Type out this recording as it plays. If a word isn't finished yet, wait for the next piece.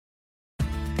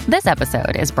This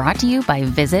episode is brought to you by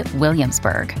Visit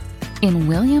Williamsburg. In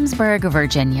Williamsburg,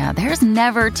 Virginia, there's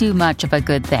never too much of a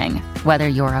good thing. Whether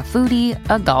you're a foodie,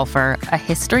 a golfer, a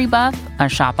history buff, a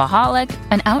shopaholic,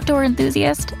 an outdoor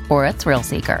enthusiast, or a thrill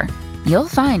seeker, you'll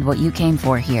find what you came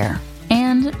for here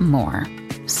and more.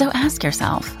 So ask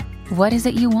yourself, what is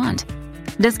it you want?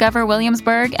 Discover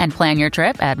Williamsburg and plan your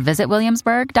trip at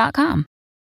visitwilliamsburg.com.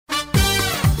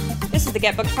 This is the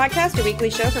Get Booked Podcast, a weekly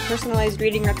show for personalized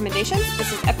reading recommendations.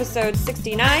 This is episode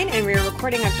 69, and we are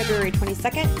recording on February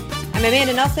 22nd. I'm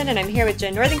Amanda Nelson, and I'm here with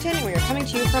Jen Northington, and we are coming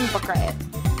to you from Book Riot.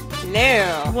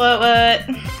 Hello. What?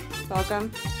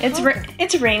 Welcome. It's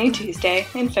a rainy Tuesday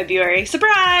in February.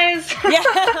 Surprise! Yeah.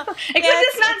 Except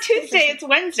it's not Tuesday, it's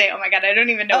Wednesday. Oh my god, I don't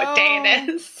even know what day it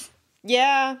is.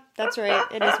 Yeah, that's right.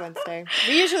 It is Wednesday.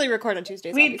 We usually record on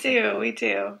Tuesdays. We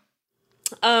do.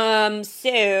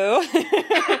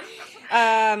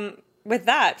 With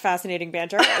that fascinating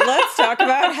banter, let's talk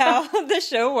about how the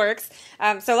show works.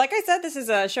 So like I said, this is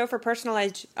a show for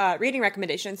personalized reading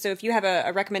recommendations. So if you have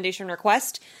a recommendation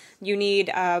request, you need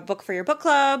a book for your book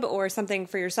club or something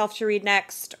for yourself to read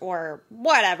next or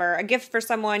whatever, a gift for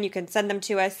someone, you can send them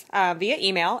to us via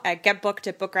email at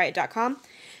getbooked@bookriot.com.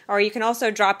 Or you can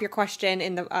also drop your question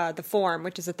in the form,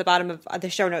 which is at the bottom of the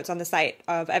show notes on the site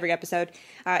of every episode.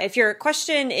 If your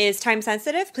question is time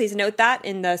sensitive, please note that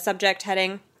in the subject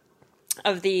heading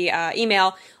of the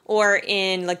email, or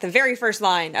in like the very first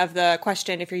line of the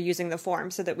question if you're using the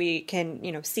form, so that we can,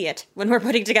 see it when we're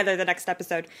putting together the next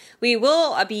episode. We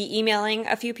will be emailing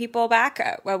a few people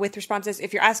back with responses.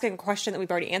 If you're asking a question that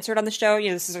we've already answered on the show,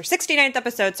 this is our 69th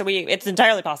episode, so it's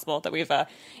entirely possible that we've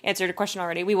answered a question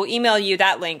already. We will email you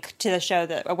that link to the show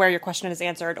where your question is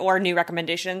answered, or new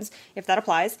recommendations if that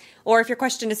applies. Or if your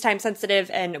question is time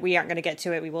sensitive and we aren't going to get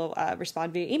to it, we will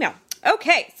respond via email.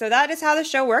 Okay, so that is how the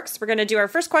show works. We're going to do our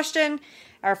first question,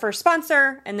 our first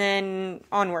sponsor, and then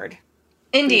onward.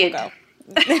 Indeed. And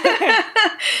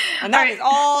that is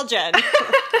all Jen.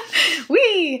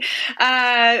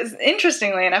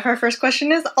 Interestingly enough, our first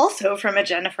question is also from a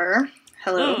Jennifer.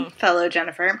 Hello, fellow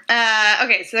Jennifer.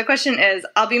 Okay, so the question is,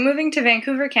 I'll be moving to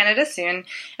Vancouver, Canada soon,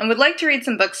 and would like to read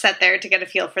some books set there to get a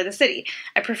feel for the city.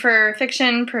 I prefer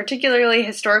fiction, particularly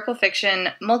historical fiction,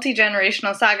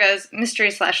 multi-generational sagas,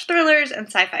 mystery/thrillers, and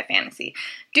sci-fi fantasy.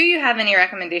 Do you have any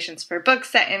recommendations for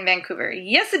books set in Vancouver?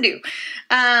 Yes, I do.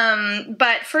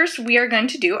 But first, we are going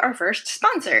to do our first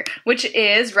sponsor, which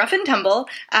is Rough and Tumble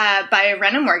by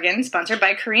Rena Morgan, sponsored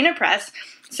by Carina Press.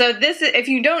 So if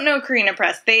you don't know Carina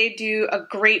Press, they do a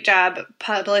great job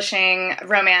publishing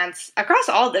romance across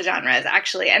all the genres,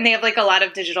 actually. And they have a lot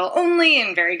of digital only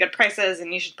and very good prices,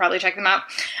 and you should probably check them out.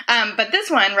 But this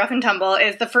one, Rough and Tumble,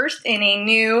 is the first in a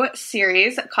new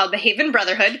series called The Haven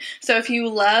Brotherhood. So if you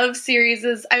love series,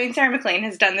 Sarah MacLean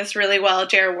has done this really well.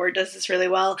 J.R. Ward does this really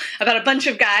well about a bunch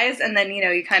of guys, and then,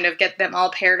 you kind of get them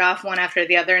all paired off one after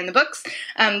the other in the books.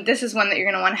 This is one that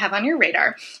you're going to want to have on your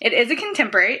radar. It is a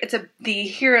contemporary.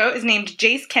 The hero is named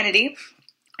Jace Kennedy,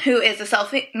 who is a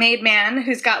self-made man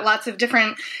who's got lots of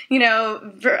different,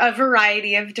 a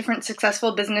variety of different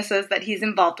successful businesses that he's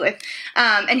involved with.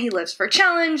 And he lives for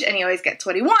challenge, and he always gets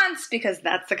what he wants, because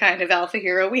that's the kind of alpha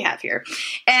hero we have here.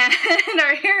 And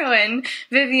our heroine,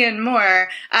 Vivian Moore,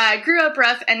 grew up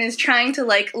rough and is trying to,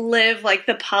 live,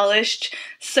 the polished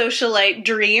socialite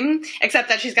dream, except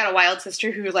that she's got a wild sister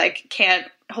who, can't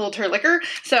hold her liquor.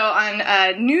 So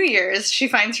on New Year's, she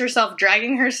finds herself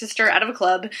dragging her sister out of a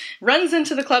club, runs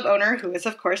into the club owner, who is,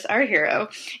 of course, our hero,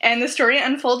 and the story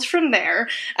unfolds from there.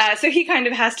 So he kind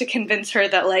of has to convince her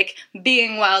that,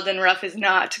 being wild and rough is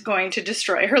not going to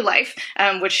destroy her life,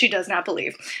 which she does not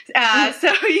believe.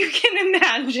 So you can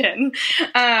imagine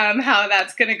how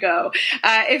that's going to go.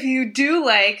 If you do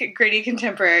like gritty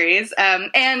contemporaries,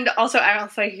 and also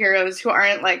alpha heroes who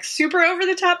aren't, super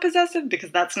over-the-top possessive,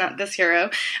 because that's not this hero,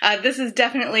 this is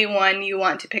definitely one you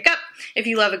want to pick up if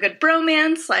you love a good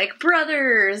bromance, like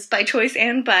Brothers, by choice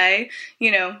and by,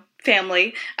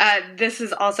 family. This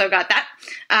has also got that.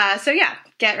 So yeah,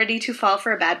 get ready to fall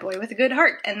for a bad boy with a good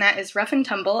heart. And that is Rough and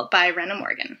Tumble by Rena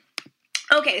Morgan.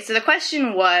 Okay, so the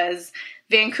question was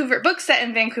Vancouver, books set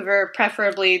in Vancouver,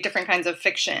 preferably different kinds of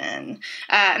fiction.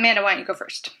 Amanda, why don't you go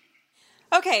first?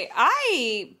 Okay,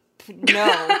 I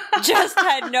just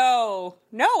had no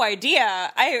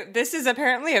idea. This is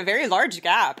apparently a very large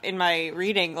gap in my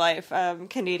reading life,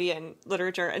 Canadian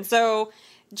literature. And so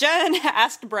Jen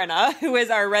asked Brenna, who is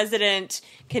our resident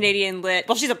Canadian lit,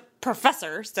 well, she's a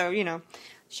professor, so,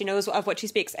 she knows of what she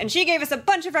speaks. And she gave us a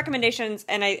bunch of recommendations,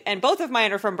 and both of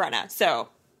mine are from Brenna. So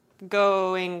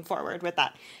going forward with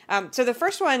that. So the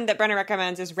first one that Brenna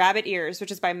recommends is Rabbit Ears,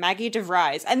 which is by Maggie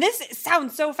DeVries. And this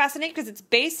sounds so fascinating because it's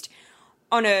based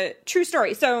on a true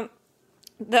story. So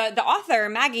the author,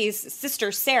 Maggie's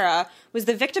sister, Sarah, was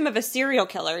the victim of a serial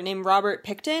killer named Robert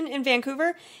Pickton in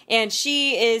Vancouver, and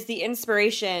she is the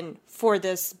inspiration for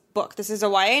this book. This is a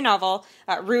YA novel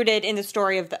rooted in the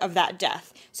story of that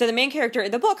death. So the main character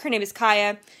in the book, her name is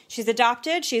Kaya. She's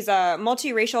adopted. She's a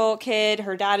multiracial kid.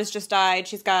 Her dad has just died.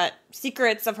 She's got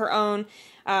secrets of her own.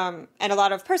 And a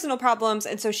lot of personal problems,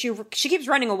 and so she keeps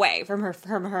running away from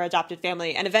her adopted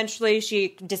family, and eventually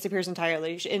she disappears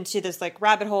entirely into this like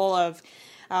rabbit hole of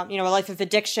a life of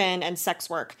addiction and sex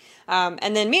work.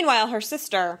 And then meanwhile, her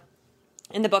sister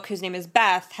in the book, whose name is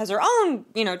Beth, has her own,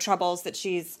 troubles that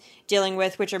she's dealing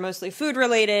with, which are mostly food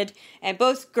related. And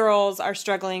both girls are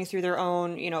struggling through their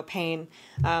own, pain.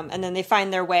 And then they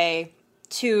find their way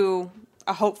to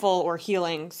a hopeful or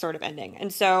healing sort of ending.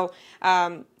 And so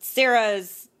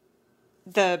Sarah's,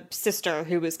 the sister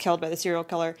who was killed by the serial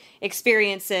killer,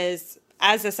 experiences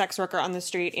as a sex worker on the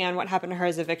street and what happened to her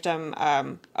as a victim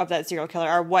of that serial killer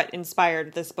are what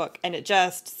inspired this book. And it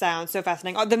just sounds so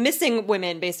fascinating. The missing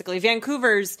women, basically.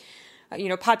 Vancouver's,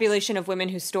 population of women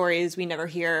whose stories we never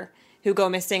hear, who go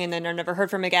missing and then are never heard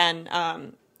from again,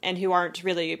 and who aren't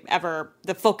really ever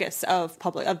the focus of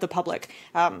the public,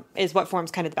 is what forms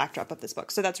kind of the backdrop of this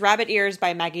book. So that's Rabbit Ears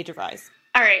by Maggie DeVries.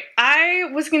 All right. I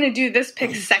was going to do this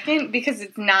pick second because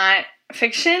it's not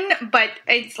fiction, but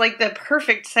it's like the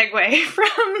perfect segue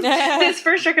from this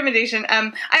first recommendation.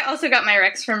 I also got my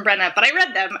recs from Brenna, but I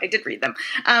read them. I did read them,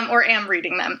 or am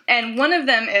reading them. And one of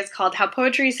them is called How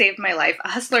Poetry Saved My Life, a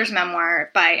Hustler's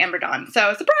Memoir by Amber Dawn.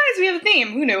 So surprise, we have a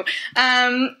theme. Who knew?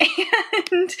 And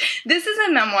this is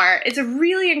a memoir. It's a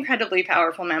really incredibly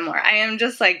powerful memoir. I am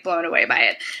just like blown away by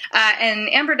it.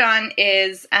 And Amber Dawn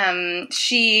is,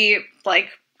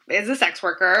 is a sex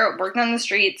worker, worked on the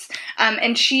streets,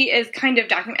 and she is kind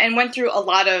of and went through a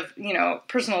lot of,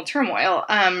 personal turmoil,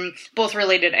 both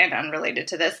related and unrelated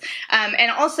to this,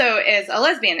 and also is a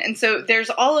lesbian. And so there's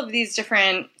all of these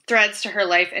different threads to her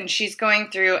life, and she's going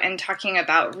through and talking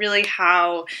about really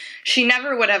how she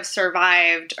never would have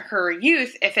survived her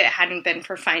youth if it hadn't been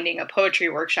for finding a poetry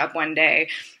workshop one day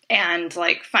and,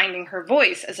 finding her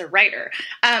voice as a writer.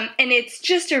 And it's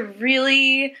just a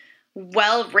really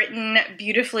well-written,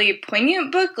 beautifully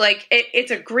poignant book. It's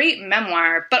a great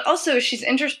memoir, but also she's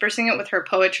interspersing it with her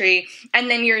poetry, and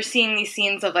then you're seeing these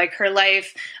scenes of her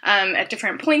life at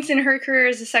different points in her career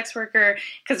as a sex worker,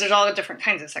 because there's all the different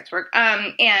kinds of sex work,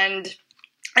 and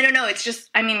I don't know, it's just,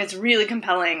 it's really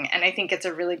compelling, and I think it's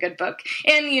a really good book.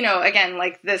 And, again,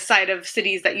 the side of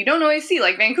cities that you don't always see,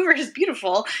 Vancouver is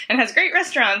beautiful and has great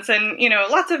restaurants and,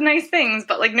 lots of nice things,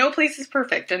 but, no place is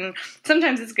perfect, and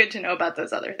sometimes it's good to know about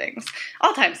those other things.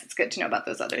 All times it's good to know about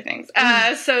those other things.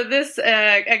 So this,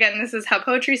 again, this is How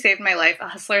Poetry Saved My Life, a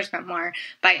Hustler's Memoir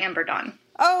by Amber Dawn.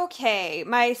 Okay,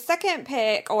 my second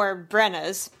pick, or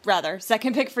Brenna's, rather,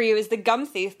 second pick for you is The Gum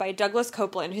Thief by Douglas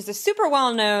Copeland, who's a super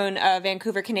well-known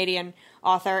Vancouver Canadian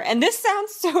author. And this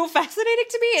sounds so fascinating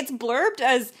to me. It's blurbed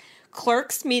as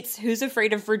Clerks meets Who's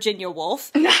Afraid of Virginia Woolf.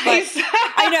 Nice.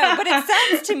 I know, but it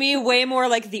sounds to me way more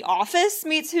like The Office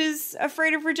meets Who's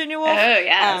Afraid of Virginia Woolf. Oh,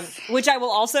 yes. Which I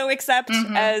will also accept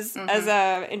as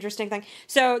a interesting thing.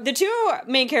 So the two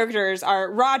main characters are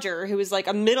Roger, who is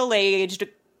a middle-aged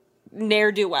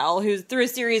ne'er-do-well who's, through a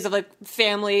series of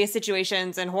family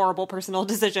situations and horrible personal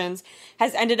decisions,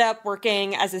 has ended up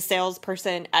working as a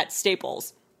salesperson at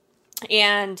Staples,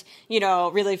 and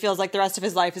really feels like the rest of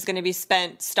his life is going to be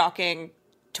spent stocking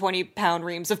 20-pound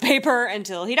reams of paper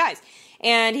until he dies.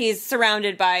 And he's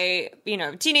surrounded by,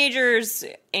 teenagers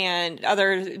and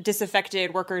other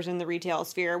disaffected workers in the retail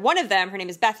sphere. One of them, her name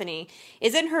is Bethany,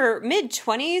 is in her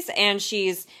mid-20s, and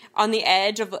she's on the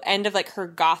end of her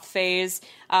goth phase.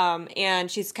 And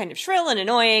she's kind of shrill and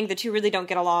annoying. The two really don't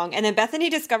get along. And then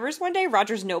Bethany discovers one day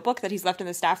Roger's notebook that he's left in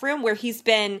the staff room, where he's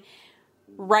been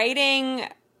writing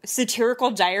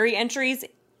satirical diary entries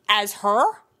as her,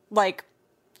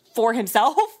 for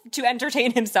himself, to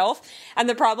entertain himself. And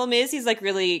the problem is he's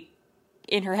really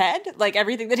in her head.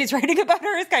 Everything that he's writing about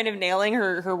her is kind of nailing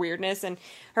her weirdness and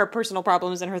her personal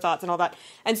problems and her thoughts and all that.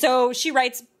 And so she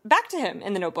writes back to him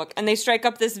in the notebook, and they strike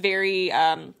up this very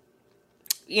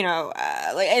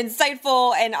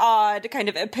insightful and odd kind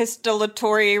of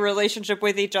epistolatory relationship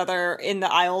with each other in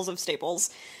the aisles of Staples.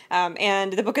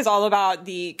 And the book is all about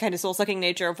the kind of soul-sucking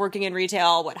nature of working in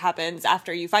retail, what happens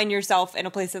after you find yourself in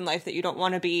a place in life that you don't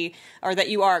want to be, or that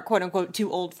you are, quote-unquote, too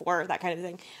old for, that kind of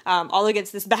thing. All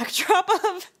against this backdrop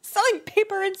of selling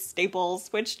paper in Staples,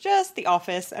 which just The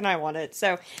Office, and I want it.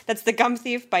 So that's The Gum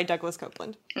Thief by Douglas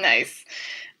Copeland. Nice.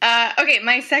 Okay,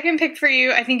 my second pick for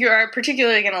you, I think you are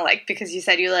particularly going to like because you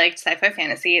said you liked sci-fi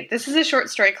fantasy. This is a short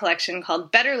story collection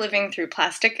called Better Living Through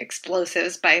Plastic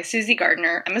Explosives by Susie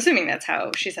Gardner. I'm assuming that's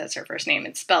how she says her first name.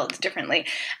 It's spelled differently.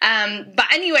 But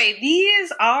anyway,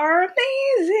 these are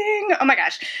amazing. Oh my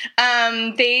gosh.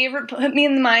 They put me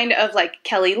in the mind of like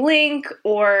Kelly Link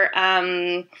or...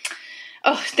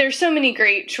 there's so many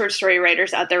great short story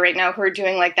writers out there right now who are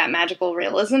doing like that magical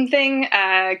realism thing.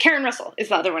 Karen Russell is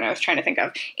the other one I was trying to think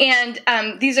of.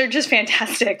 And these are just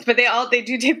fantastic, but they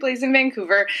do take place in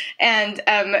Vancouver, and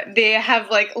they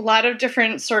have like a lot of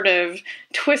different sort of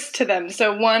twists to them.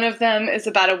 So one of them is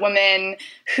about a woman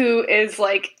who is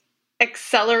like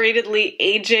acceleratedly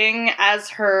aging as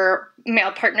her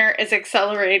male partner is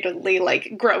acceleratedly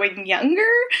like growing younger.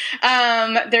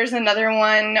 There's another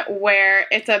one where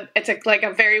it's a like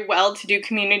a very well-to-do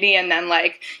community, and then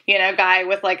like, you know, guy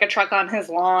with like a truck on his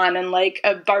lawn and like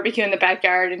a barbecue in the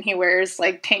backyard, and he wears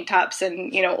like tank tops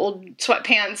and, you know, old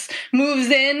sweatpants moves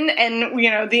in, and,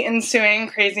 you know, the ensuing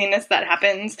craziness that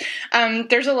happens.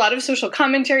 There's a lot of social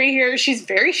commentary here. She's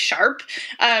very sharp.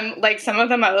 Like some of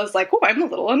them I was like, oh, I'm a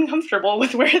little uncomfortable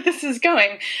with where this is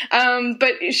going.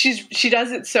 But she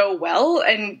does it so well,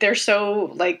 and they're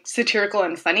so like satirical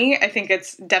and funny. I think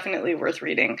it's definitely worth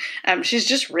reading. She's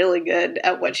just really good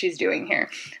at what she's doing here.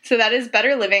 So that is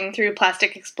Better Living Through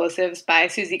Plastic Explosives by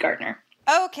Susie Gardner.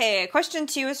 Okay, question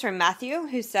 2 is from Matthew,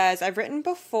 who says, I've written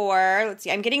before, let's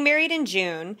see, I'm getting married in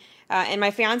June, and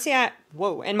my fiance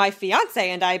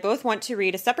and I both want to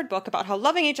read a separate book about how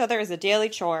loving each other is a daily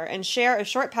chore and share a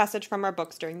short passage from our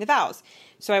books during the vows.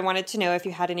 So I wanted to know if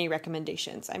you had any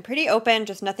recommendations. I'm pretty open,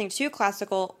 just nothing too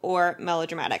classical or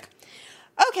melodramatic.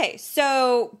 Okay,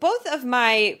 so both of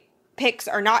my picks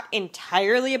are not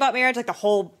entirely about marriage. Like the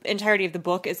whole entirety of the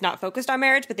book is not focused on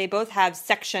marriage, but they both have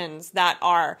sections that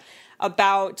are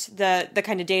about the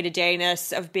kind of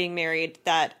day-to-dayness of being married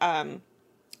that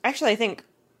actually I think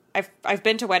I've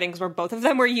been to weddings where both of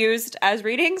them were used as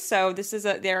readings, so this is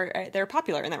they're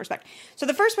popular in that respect. So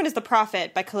the first one is The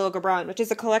Prophet by Khalil Gibran, which is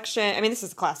a collection, I mean, this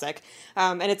is a classic,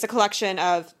 and it's a collection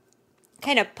of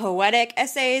kind of poetic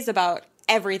essays about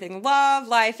everything, love,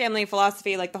 life, family,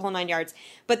 philosophy, like the whole 9 yards.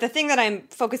 But the thing that I'm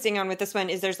focusing on with this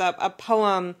one is there's a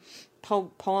poem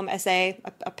essay,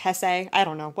 a pessay, I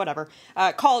don't know, whatever,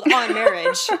 called On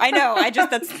Marriage. I know,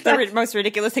 that's the most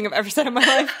ridiculous thing I've ever said in my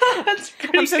life.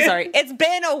 I'm so sorry. It's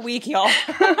been a week, y'all.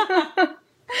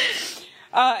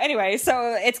 Anyway,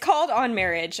 so it's called On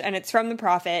Marriage, and it's from The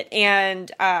Prophet, and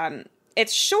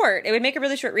it's short. It would make a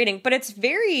really short reading, but it's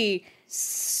very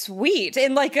sweet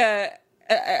in like a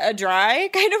dry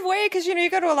kind of way, because, you know,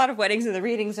 you go to a lot of weddings and the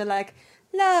readings are like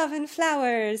love and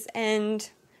flowers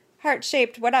and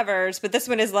heart-shaped whatevers, but this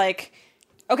one is like,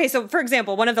 okay, so for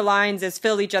example, one of the lines is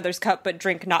fill each other's cup but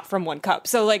drink not from one cup.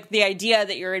 So like the idea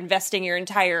that you're investing your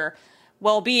entire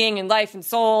well-being and life and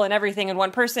soul and everything in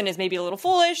one person is maybe a little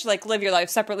foolish. Like live your life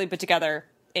separately but together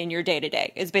in your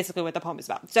day-to-day is basically what the poem is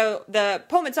about. So the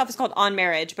poem itself is called On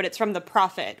Marriage, but it's from The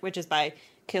Prophet, which is by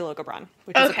Khalil Gibran,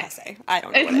 which is a essay. I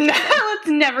don't know what it is. Let's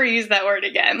never use that word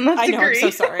again. Let's agree. I'm so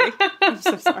sorry. I'm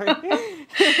so sorry. All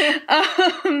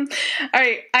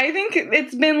right. I think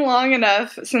it's been long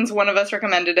enough since one of us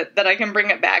recommended it that I can bring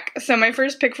it back. So my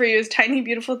first pick for you is Tiny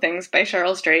Beautiful Things by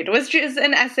Cheryl Strayed, which is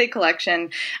an essay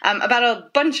collection about a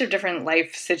bunch of different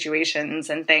life situations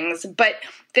and things. But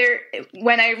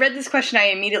when I read this question, I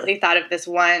immediately thought of this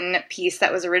one piece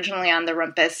that was originally on the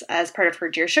Rumpus as part of her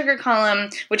Dear Sugar column,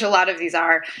 which a lot of these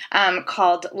are,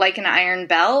 called Like an Iron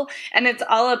Bell. And it's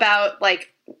all about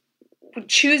like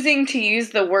choosing to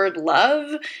use the word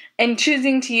love and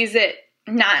choosing to use it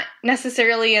not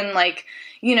necessarily in like,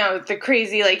 you know, the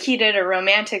crazy, like heated or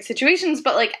romantic situations,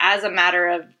 but like as a matter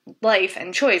of life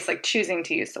and choice, like choosing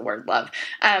to use the word love.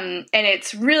 And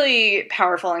it's really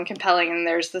powerful and compelling. And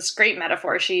there's this great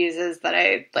metaphor she uses that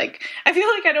I feel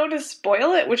like I don't want to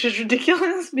spoil it, which is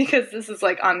ridiculous because this is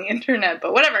like on the internet,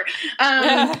 but whatever.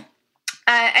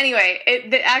 Anyway,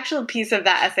 the actual piece of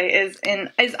that essay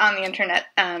is on the internet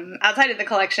outside of the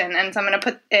collection, and so I'm going to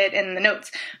put it in the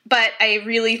notes. But I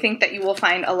really think that you will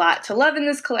find a lot to love in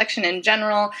this collection in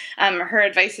general. Her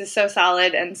advice is so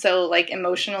solid and so like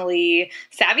emotionally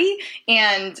savvy,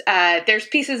 and there's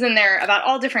pieces in there about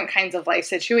all different kinds of life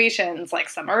situations. Like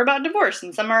some are about divorce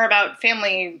and some are about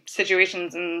family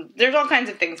situations, and there's all kinds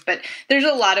of things. But there's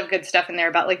a lot of good stuff in there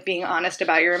about like being honest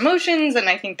about your emotions, and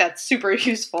I think that's super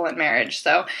useful in marriage.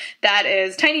 So that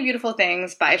is Tiny Beautiful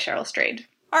Things by Cheryl Strayed.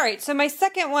 All right, so my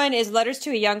second one is Letters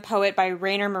to a Young Poet by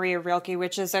Rainer Maria Rilke,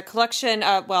 which is a collection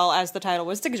of, well, as the title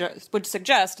would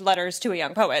suggest, letters to a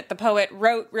young poet. The poet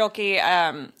wrote Rilke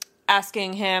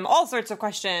asking him all sorts of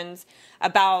questions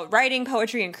about writing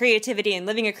poetry and creativity and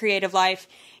living a creative life.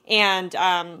 And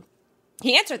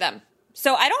he answered them.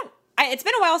 So it's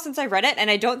been a while since I read it, and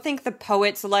I don't think the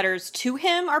poet's letters to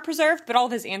him are preserved, but all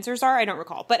of his answers are. I don't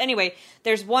recall. But anyway,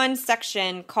 there's one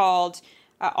section called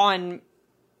on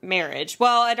marriage.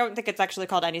 Well, I don't think it's actually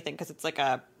called anything because it's like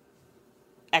a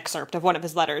excerpt of one of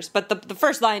his letters. But the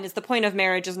first line is, the point of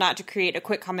marriage is not to create a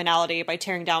quick commonality by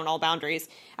tearing down all boundaries.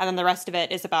 And then the rest of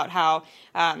it is about how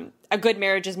a good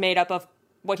marriage is made up of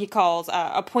what he calls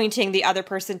appointing the other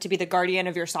person to be the guardian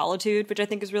of your solitude, which I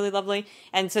think is really lovely.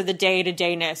 And so the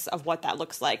day-to-dayness of what that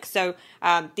looks like. So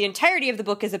the entirety of the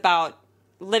book is about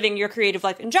living your creative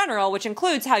life in general, which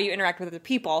includes how you interact with other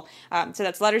people. So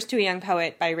that's Letters to a Young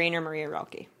Poet by Rainer Maria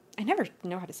Rilke. I never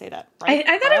know how to say that. Right?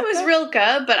 I thought it was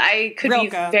Rilke, but I could be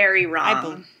very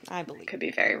wrong. I believe. Could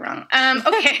be very wrong.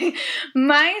 Okay.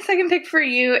 My second pick for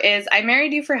you is I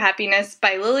Married You for Happiness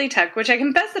by Lily Tuck, which I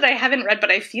confess that I haven't read, but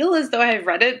I feel as though I've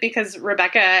read it because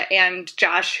Rebecca and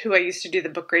Josh, who I used to do the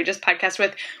Bookgrageous podcast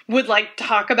with, would like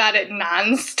talk about it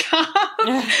nonstop.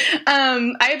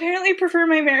 I apparently prefer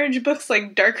my marriage books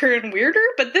like darker and weirder,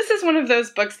 but this is one of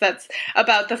those books that's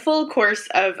about the full course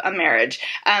of a marriage.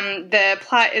 The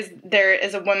plot is there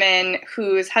is a woman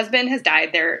whose husband has died.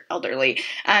 They're elderly,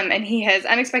 and he has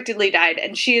unexpectedly died,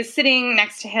 and she is sitting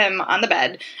next to him on the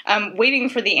bed, waiting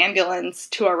for the ambulance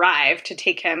to arrive to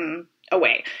take him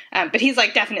away. But he's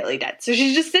like definitely dead. So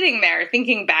she's just sitting there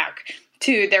thinking back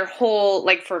to their whole,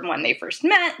 like, from when they first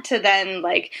met to then,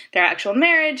 like, their actual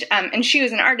marriage. And she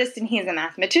was an artist and he's a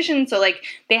mathematician. So, like,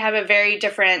 they had very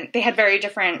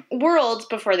different worlds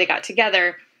before they got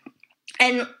together.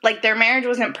 And, like, their marriage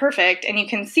wasn't perfect, and you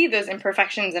can see those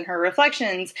imperfections in her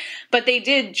reflections, but they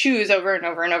did choose over and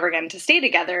over and over again to stay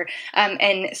together.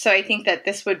 And so I think that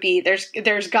this would be,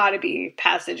 there's got to be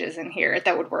passages in here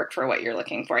that would work for what you're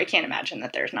looking for. I can't imagine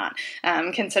that there's not,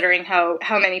 considering how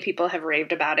many people have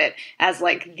raved about it as,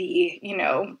 like, the,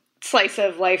 slice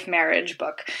of life marriage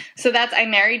book. So that's I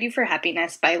Married You for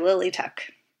Happiness by Lily Tuck.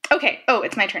 Okay. Oh,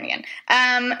 it's my turn again.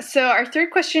 So our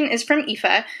third question is from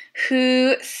Aoife,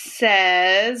 who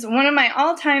says, one of my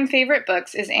all-time favorite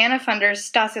books is Anna Funder's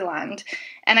Stasiland,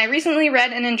 and I recently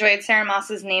read and enjoyed Sarah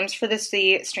Moss's Names for the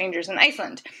Sea, Strangers in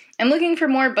Iceland. I'm looking for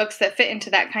more books that fit into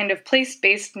that kind of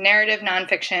place-based narrative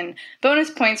nonfiction. Bonus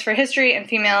points for history and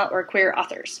female or queer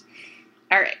authors.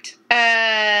 All right.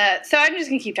 So I'm just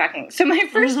going to keep talking. So my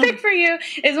first pick for you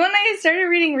is one I started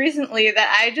reading recently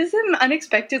that I just am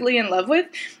unexpectedly in love with,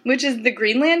 which is The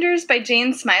Greenlanders by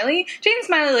Jane Smiley. Jane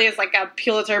Smiley is like a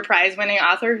Pulitzer Prize winning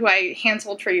author who I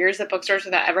hand-sold for years at bookstores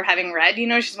without ever having read.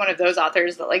 She's one of those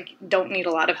authors that, like, don't need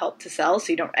a lot of help to sell,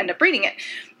 so you don't end up reading it.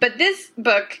 But this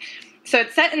book, so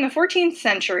it's set in the 14th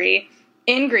century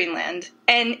in Greenland,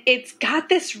 and it's got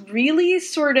this really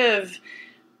sort of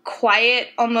quiet,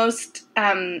 almost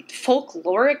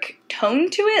folkloric tone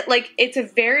to it. Like, it's a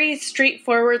very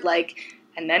straightforward, like,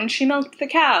 and then she milked the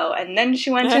cow, and then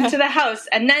she went into the house,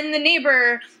 and then the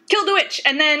neighbor killed a witch,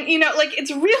 and then, like,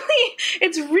 it's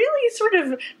really sort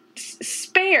of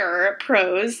spare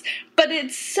prose, but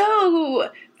it's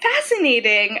so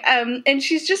fascinating, and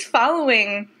she's just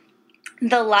following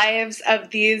the lives of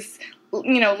these,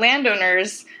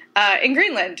 landowners in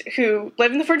Greenland who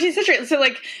live in the 14th century. So,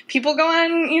 like, people go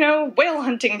on, whale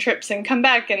hunting trips and come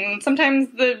back, and sometimes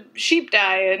the sheep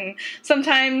die, and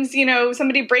sometimes,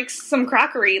 somebody breaks some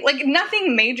crockery. Like,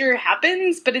 nothing major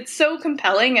happens, but it's so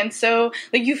compelling, and so,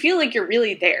 like, you feel like you're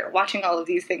really there watching all of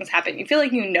these things happen. You feel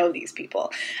like you know these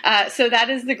people. So that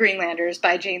is The Greenlanders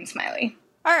by Jane Smiley.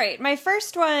 All right, my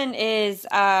first one is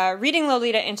Reading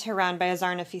Lolita in Tehran by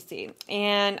Azar Nafisi,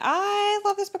 and I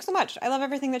love this book so much. I love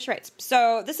everything that she writes.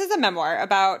 So this is a memoir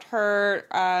about her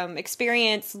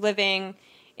experience living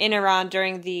in Iran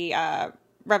during the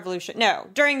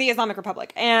during the Islamic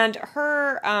Republic, and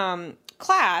her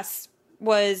class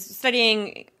was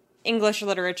studying English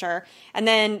literature, and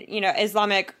then,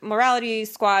 Islamic morality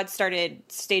squad started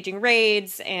staging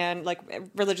raids, and, like,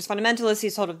 religious fundamentalists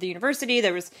he told of the university.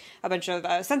 There was a bunch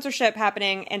of censorship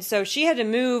happening, and so she had to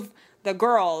move the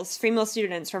girls, female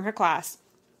students from her class,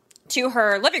 to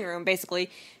her living room, basically,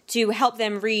 to help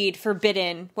them read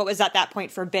what was at that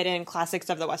point forbidden classics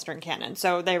of the Western canon.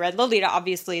 So they read Lolita,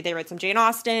 obviously. They read some Jane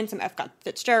Austen, some F. Scott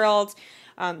Fitzgerald,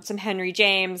 some Henry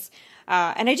James.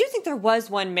 And I do think there was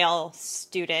one male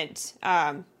student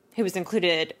who was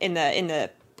included in the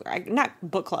not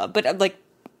book club, but like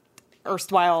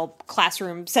erstwhile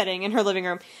classroom setting in her living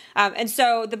room. And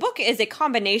so the book is a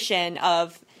combination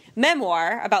of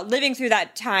memoir about living through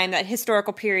that time, that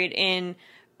historical period in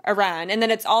Iran, and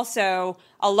then it's also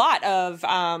a lot of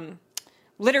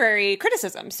literary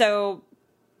criticism. So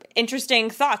interesting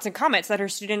thoughts and comments that her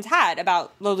students had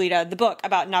about Lolita, the book,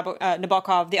 about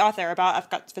Nabokov, the author,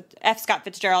 about F. Scott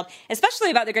Fitzgerald,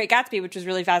 especially about The Great Gatsby, which was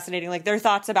really fascinating. Like their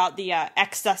thoughts about the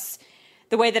excess,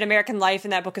 the way that American life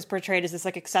in that book is portrayed as this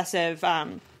like excessive,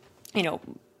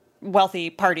 wealthy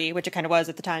party, which it kind of was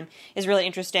at the time, is really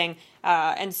interesting.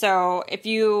 And so if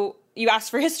you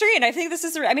asked for history, and I think this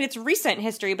is, it's recent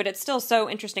history, but it's still so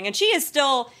interesting. And she is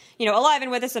still, alive and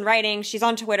with us and writing. She's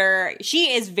on Twitter.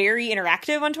 She is very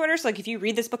interactive on Twitter. So like if you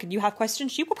read this book and you have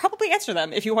questions, she will probably answer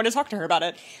them if you want to talk to her about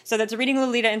it. So that's Reading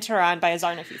Lolita in Tehran by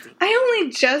Azar Nafisi. I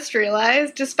only just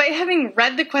realized, despite having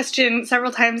read the question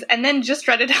several times and then just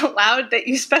read it out loud, that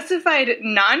you specified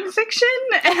nonfiction.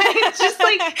 And it's just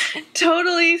like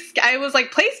totally, I was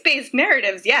like, place-based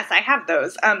narratives. Yes, I have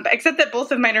those. Except that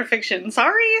both of mine are fiction.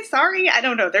 Sorry. I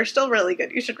don't know. They're still really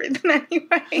good. You should read them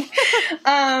anyway.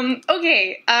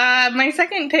 Okay. My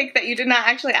second pick that you did not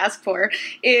actually ask for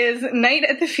is Night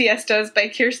at the Fiestas by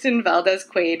Kirsten Valdez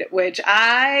Quaid, which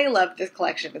I love this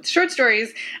collection. It's short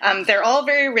stories. They're all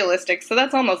very realistic, so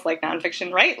that's almost like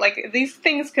nonfiction, right? Like, these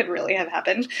things could really have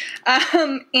happened.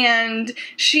 And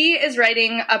she is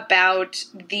writing about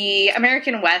the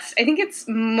American West. I think it's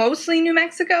mostly New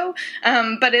Mexico,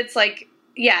 but it's like,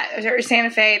 yeah, or Santa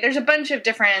Fe. There's a bunch of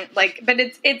different, but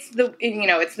it's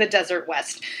the desert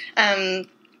West.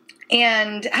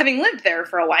 And having lived there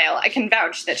for a while, I can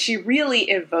vouch that she really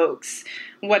evokes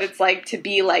what it's like to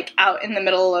be, like, out in the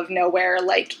middle of nowhere,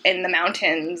 like, in the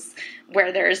mountains,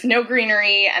 where there's no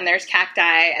greenery, and there's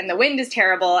cacti, and the wind is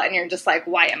terrible, and you're just like,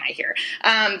 why am I here?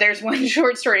 There's one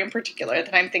short story in particular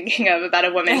that I'm thinking of about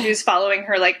a woman who's following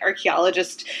her, like,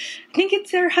 archaeologist, I think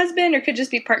it's her husband, or could just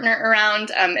be partner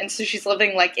around, and so she's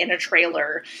living, like, in a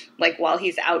trailer, like, while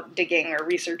he's out digging or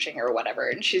researching or whatever,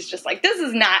 and she's just like, this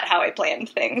is not how I planned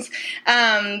things.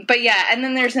 But yeah, and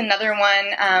then there's another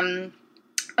one,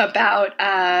 about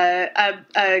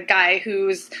a guy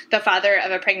who's the father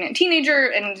of a pregnant teenager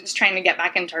and is trying to get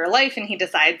back into her life, and he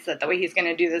decides that the way he's going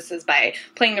to do this is by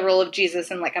playing the role of Jesus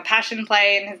in, like, a passion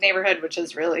play in his neighborhood, which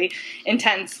is really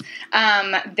intense.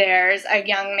 There's a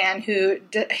young man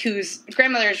whose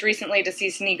grandmother is recently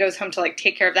deceased, and he goes home to, like,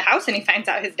 take care of the house, and he finds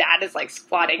out his dad is, like,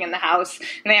 squatting in the house,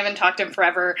 and they haven't talked to him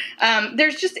forever.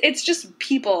 It's just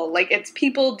people, like, it's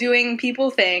people doing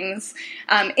people things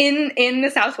in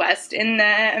the Southwest, in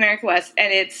the American West,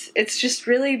 and it's just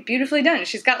really beautifully done.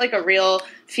 She's got, like, a real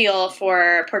feel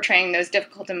for portraying those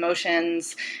difficult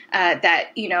emotions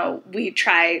that, we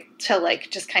try to, like,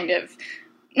 just kind of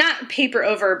not paper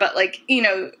over, but, like,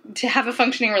 to have a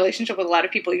functioning relationship with a lot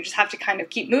of people, you just have to kind of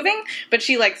keep moving, but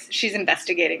she's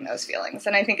investigating those feelings,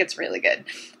 and I think it's really good.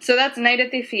 So that's Night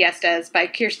at the Fiestas by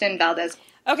Kirsten Valdez.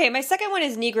 Okay, my second one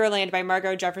is Negroland by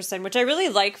Margot Jefferson, which I really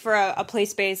like for a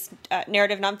place-based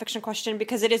narrative nonfiction question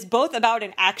because it is both about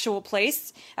an actual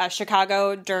place,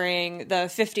 Chicago during the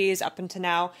 50s up until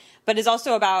now, but is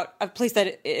also about a place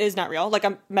that is not real, like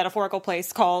a metaphorical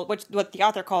place called, what the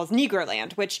author calls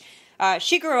Negroland, which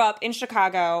she grew up in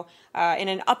Chicago in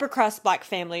an upper-crust black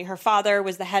family. Her father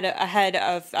was the head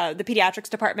of the pediatrics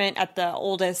department at the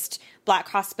oldest black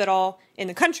hospital in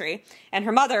the country, and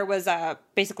her mother was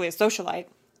basically a socialite.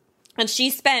 And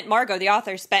Margot, the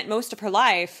author, spent most of her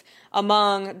life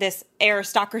among this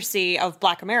aristocracy of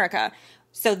Black America.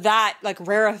 So that, like,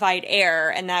 rarefied air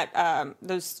and that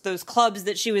those clubs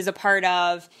that she was a part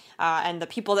of and the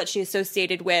people that she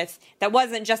associated with, that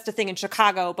wasn't just a thing in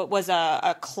Chicago, but was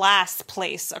a class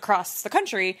place across the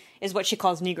country, is what she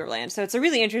calls Negroland. So it's a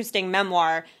really interesting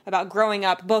memoir about growing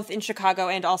up both in Chicago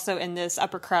and also in this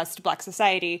upper crust Black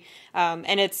society.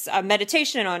 And it's a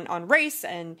meditation on race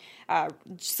and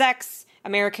sex,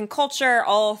 American culture,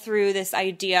 all through this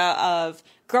idea of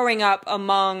growing up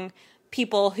among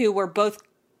people who were both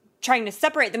trying to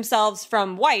separate themselves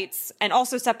from whites and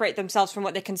also separate themselves from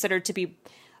what they considered to be,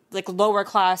 like, lower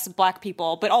class black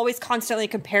people, but always constantly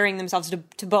comparing themselves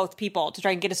to both people to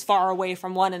try and get as far away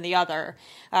from one and the other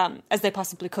as they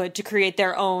possibly could to create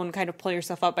their own kind of pull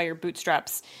yourself up by your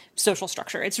bootstraps social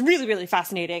structure. It's really, really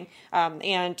fascinating.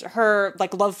 And her,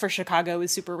 like, love for Chicago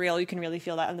is super real. You can really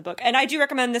feel that in the book. And I do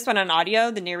recommend this one on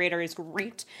audio. The narrator is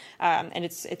great. And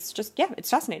it's just, yeah, it's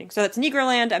fascinating. So that's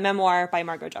Negroland, a memoir by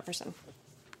Margot Jefferson.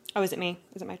 Oh, is it me?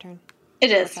 Is it my turn?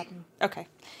 It is. Okay.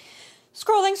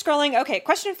 Scrolling. Okay,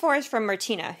 question 4 is from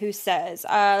Martina, who says,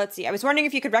 let's see, I was wondering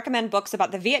if you could recommend books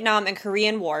about the Vietnam and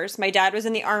Korean Wars. My dad was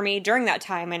in the Army during that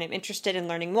time, and I'm interested in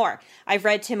learning more. I've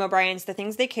read Tim O'Brien's The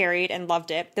Things They Carried and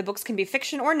loved it. The books can be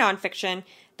fiction or nonfiction,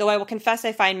 though I will confess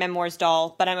I find memoirs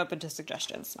dull, but I'm open to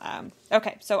suggestions.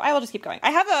 Okay, so I will just keep going.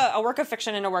 I have a work of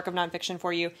fiction and a work of nonfiction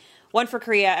for you, one for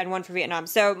Korea and one for Vietnam.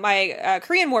 So my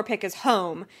Korean War pick is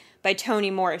Home by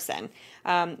Toni Morrison.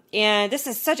 And this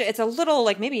is it's a little,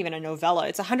 like maybe even a novella.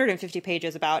 It's 150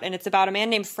 pages and it's about a man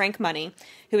named Frank Money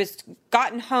who has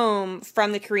gotten home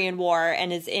from the Korean War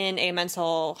and is in a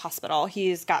mental hospital.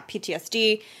 He's got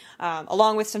PTSD,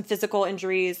 along with some physical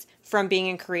injuries from being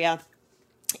in Korea,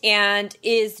 and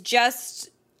is just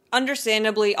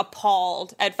understandably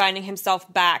appalled at finding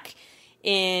himself back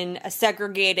in a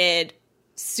segregated,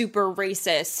 super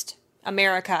racist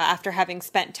America after having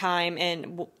spent time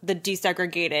in the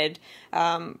desegregated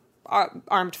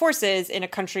armed forces in a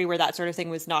country where that sort of thing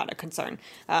was not a concern.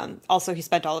 Also, he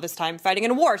spent all of his time fighting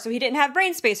in a war, so he didn't have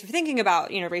brain space for thinking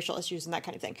about, racial issues and that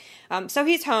kind of thing. So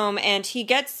he's home, and he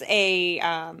gets a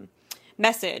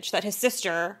message that his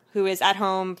sister, who is at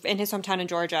home in his hometown in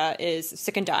Georgia, is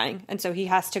sick and dying, and so he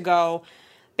has to go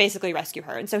basically rescue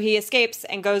her. And so he escapes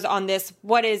and goes on this,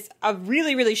 what is a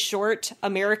really, really short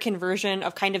American version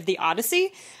of kind of the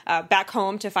Odyssey, back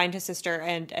home to find his sister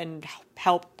and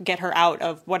help get her out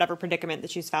of whatever predicament that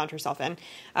she's found herself in.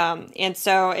 And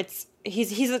so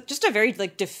he's just a very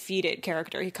defeated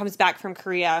character. He comes back from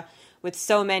Korea with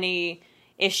so many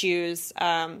issues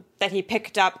that he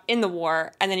picked up in the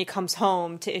war, and then he comes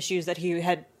home to issues that he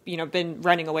had been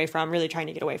running away from, really trying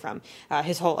to get away from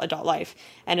his whole adult life.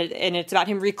 And it's about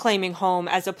him reclaiming home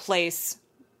as a place,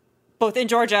 both in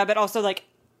Georgia, but also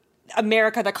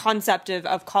America, the concept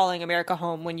of calling America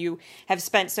home when you have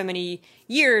spent so many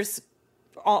years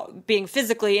being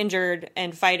physically injured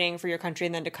and fighting for your country,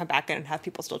 and then to come back and have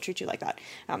people still treat you like that.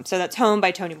 So that's Home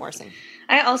by Toni Morrison.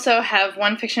 I also have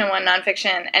one fiction and one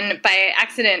nonfiction, and by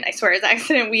accident, I swear it's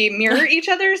accident, we mirror each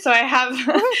other. So I have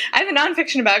a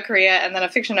nonfiction about Korea and then a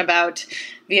fiction about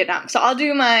Vietnam. So I'll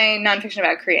do my nonfiction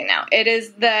about Korea now. It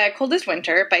is The Coldest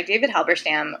Winter by David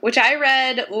Halberstam, which I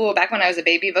read back when I was a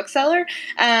baby bookseller,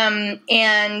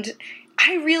 and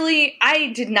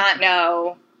I did not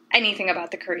know anything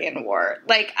about the Korean War.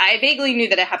 I vaguely knew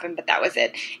that it happened, but that was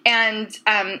it. And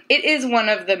it is one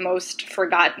of the most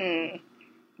forgotten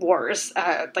wars.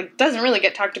 Doesn't really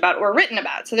get talked about or written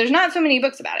about. So there's not so many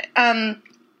books about it.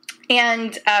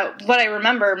 And what I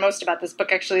remember most about this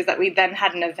book, actually, is that we then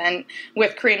had an event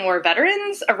with Korean War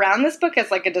veterans around this book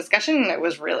as a discussion, and it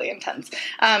was really intense.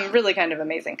 Really kind of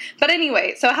amazing. But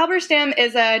anyway, so Halberstam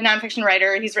is a nonfiction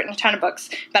writer. He's written a ton of books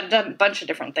about a bunch of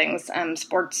different things,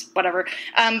 sports, whatever.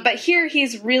 But here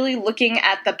he's really looking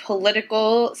at the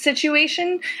political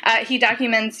situation. He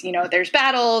documents, there's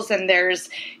battles and there's,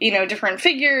 different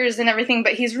figures and everything,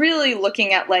 but he's really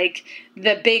looking at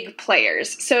the big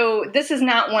players. So this is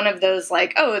not one of those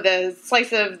the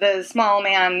slice of the small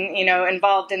man,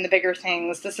 involved in the bigger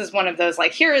things. This is one of those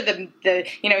here are the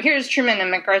here's Truman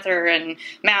and MacArthur and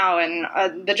Mao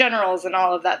and the generals and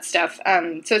all of that stuff.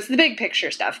 So it's the big picture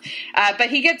stuff.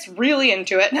 But he gets really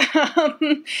into it.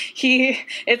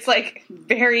 It's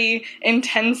very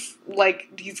intense.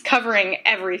 He's covering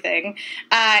everything.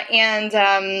 And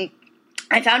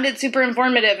I found it super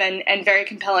informative and very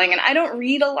compelling. And I don't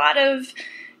read a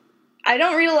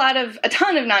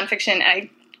ton of nonfiction. I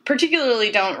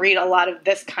particularly don't read a lot of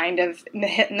this kind of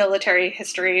military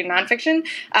history nonfiction.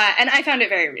 And I found it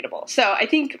very readable. So I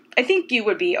think you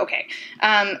would be okay.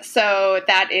 So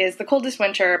that is The Coldest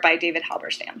Winter by David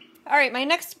Halberstam. All right, my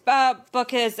next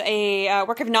book is a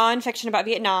work of nonfiction about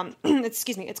Vietnam.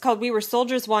 Excuse me. It's called We Were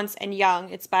Soldiers Once and Young.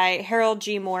 It's by Harold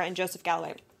G. Moore and Joseph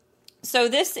Galloway. So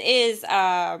this is,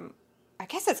 I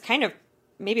guess it's kind of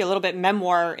maybe a little bit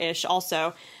memoir-ish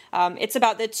also. It's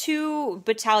about the two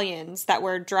battalions that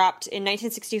were dropped in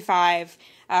 1965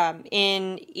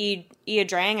 in Ia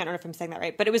Drang. I don't know if I'm saying that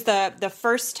right, but it was the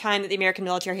first time that the American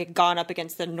military had gone up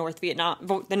against the North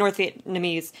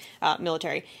Vietnamese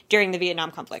military during the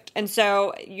Vietnam conflict. And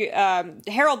so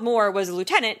Harold Moore was a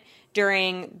lieutenant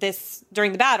during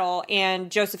the battle,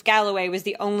 and Joseph Galloway was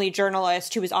the only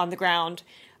journalist who was on the ground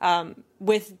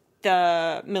with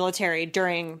the military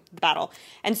during the battle.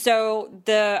 And so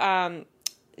the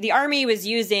Army was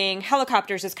using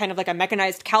helicopters as kind of a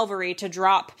mechanized cavalry to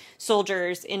drop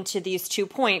soldiers into these 2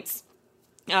 points.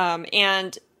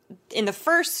 And in the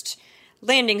first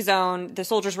landing zone, the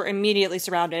soldiers were immediately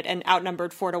surrounded and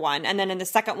outnumbered 4-1. And then in the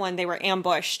second one, they were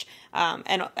ambushed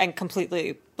and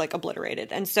completely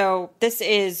obliterated. And so this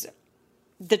is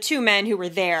the two men who were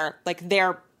there,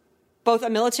 they're both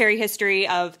a military history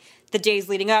of the days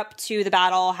leading up to the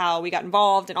battle, how we got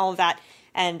involved and all of that.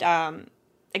 And how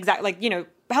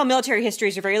military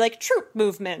histories are very troop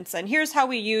movements. And here's how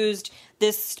we used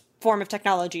this form of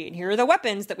technology. And here are the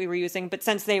weapons that we were using. But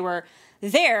since they were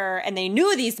there and they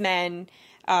knew these men,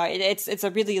 it's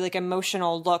a really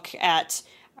emotional look at,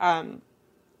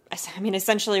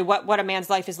 essentially what a man's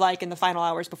life is like in the final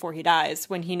hours before he dies,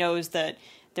 when he knows that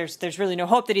there's really no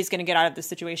hope that he's going to get out of this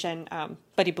situation,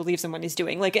 but he believes in what he's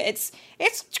doing. Like, it's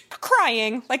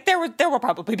crying. Like, there will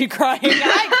probably be crying.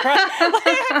 I cry.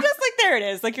 Like, I'm just like, there it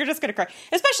is. Like, you're just going to cry.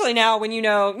 Especially now when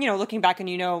looking back and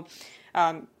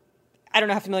I don't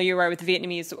know how familiar you are with the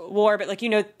Vietnamese War, but like,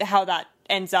 how that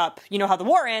ends up. You know how the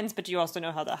war ends, but you also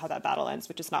know how that battle ends,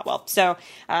 which is not well. So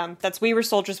that's We Were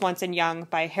Soldiers Once and Young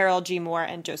by Harold G. Moore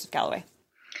and Joseph Galloway.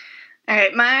 All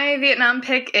right, my Vietnam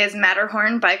pick is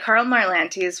Matterhorn by Karl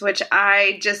Marlantes, which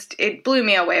it blew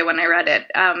me away when I read it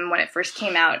when it first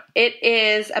came out. It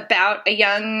is about a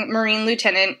young Marine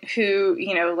lieutenant who,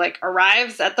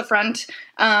 arrives at the front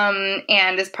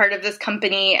and is part of this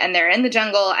company, and they're in the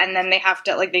jungle, and then they have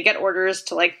to, they get orders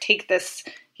to, take this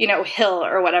hill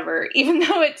or whatever, even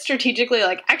though it strategically,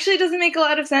 actually doesn't make a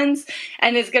lot of sense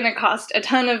and is going to cost a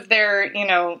ton of their,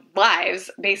 lives,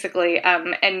 basically,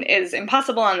 and is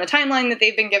impossible on the timeline that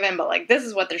they've been given, but, this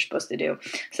is what they're supposed to do.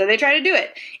 So they try to do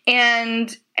it.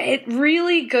 And it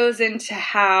really goes into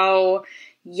how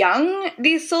young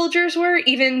these soldiers were,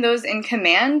 even those in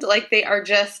command. They are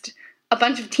just a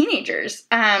bunch of teenagers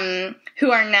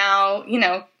who are now,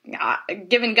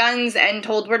 given guns and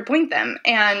told where to point them,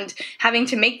 and having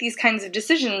to make these kinds of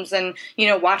decisions and,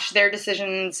 watch their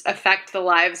decisions affect the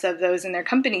lives of those in their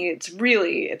company. It's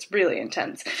really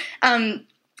intense.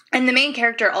 And the main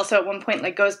character also at one point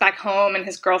goes back home, and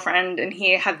his girlfriend and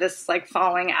he have this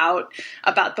falling out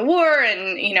about the war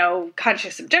and,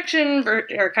 conscientious objection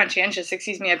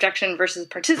versus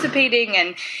participating.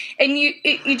 And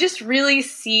you just really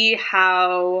see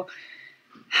how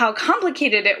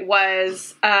complicated it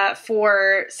was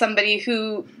for somebody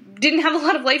who didn't have a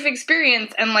lot of life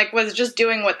experience and was just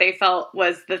doing what they felt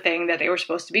was the thing that they were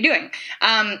supposed to be doing.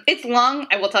 It's long.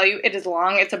 I will tell you, it is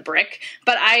long. It's a brick,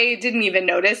 but I didn't even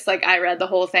notice. I read the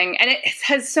whole thing, and it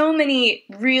has so many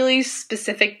really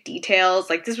specific details.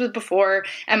 This was before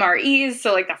MREs,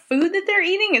 so the food that they're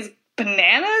eating is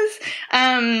bananas.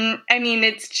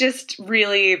 It's just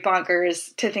really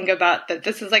bonkers to think about that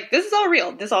this is all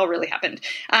real. This all really happened.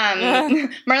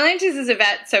 Marlantes is a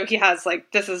vet, so he has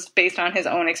this is based on his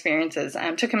own experiences.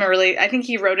 Took him I think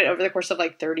he wrote it over the course of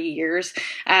 30 years,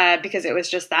 because it was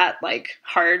just that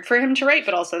hard for him to write,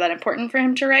 but also that important for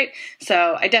him to write.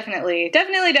 So I definitely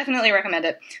recommend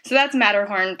it. So that's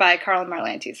Matterhorn by Karl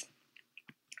Marlantes.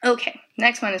 Okay,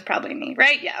 next one is probably me,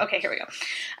 right? Yeah, okay, here we go.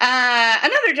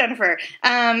 Another Jennifer,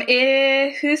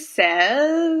 who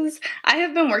says, I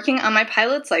have been working on my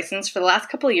pilot's license for the last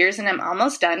couple of years and I'm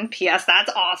almost done. P.S.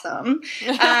 That's awesome.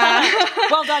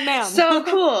 Well done, ma'am. So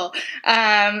cool.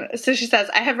 So she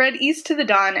says, I have read East to the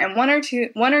Dawn and one or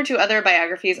two other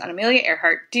biographies on Amelia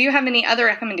Earhart. Do you have any other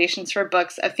recommendations for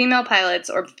books of female pilots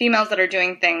or females that are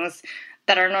doing things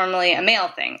that are normally a male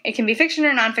thing? It can be fiction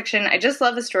or nonfiction. I just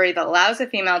love a story that allows a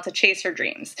female to chase her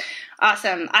dreams.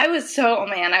 Awesome.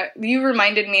 You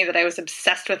reminded me that I was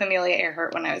obsessed with Amelia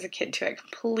Earhart when I was a kid too. I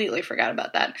completely forgot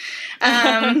about that.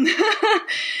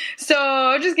 So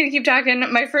I'm just going to keep talking.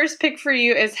 My first pick for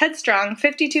you is Headstrong,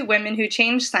 52 Women Who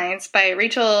Changed Science by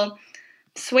Rachel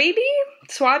Swaby?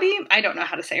 I don't know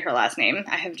how to say her last name.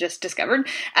 I have just discovered.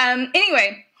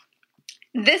 Anyway,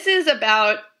 this is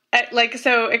about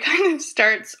so it kind of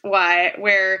starts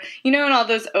where, in all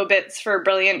those obits for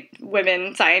brilliant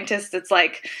women scientists, it's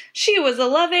she was a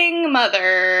loving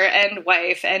mother and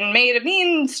wife and made a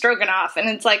mean stroganoff. And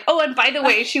it's oh, and by the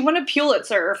way, she won a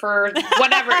Pulitzer for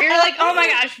whatever. You're oh my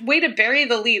gosh, way to bury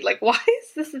the lead. Why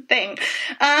is this a thing?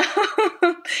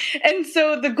 And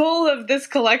so the goal of this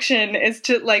collection is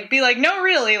to be no,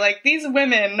 really, these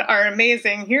women are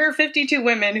amazing. Here are 52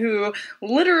 women who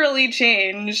literally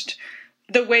changed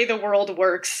the way the world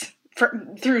works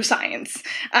through science.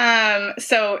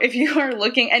 So if you are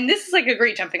looking, and this is a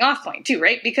great jumping off point too,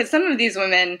 right? Because some of these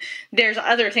women, there's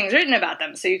other things written about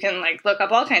them, so you can look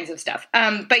up all kinds of stuff.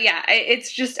 But yeah,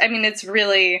 it's just, it's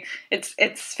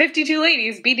 52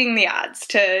 ladies beating the odds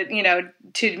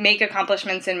to make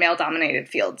accomplishments in male dominated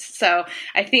fields. So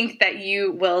I think that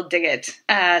you will dig it.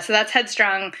 So that's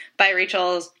Headstrong by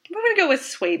Rachel's, I'm going to go with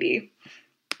Swaby.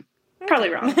 Probably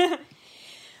wrong.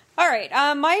 All right,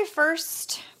 my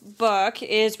first book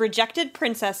is Rejected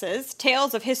Princesses,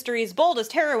 Tales of History's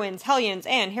Boldest Heroines, Hellions,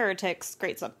 and Heretics.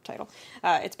 Great subtitle.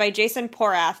 It's by Jason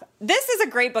Porath. This is a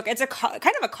great book. It's kind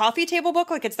of a coffee table book,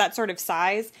 it's that sort of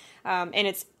size, and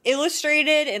it's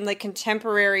illustrated in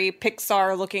contemporary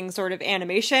Pixar-looking sort of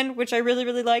animation, which I really,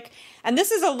 really like. And this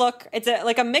is it's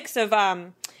a mix of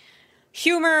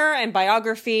humor and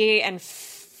biography and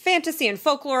fantasy and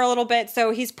folklore a little bit.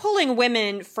 So he's pulling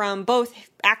women from both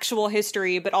actual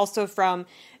history, but also from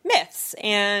myths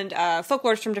and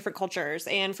folklores from different cultures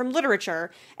and from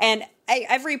literature. And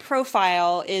every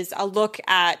profile is a look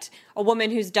at a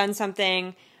woman who's done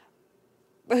something,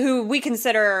 who we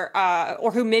consider,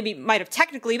 or who maybe might have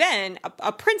technically been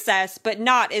a princess, but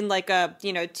not in like a,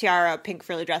 tiara, pink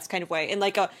frilly dress kind of way, in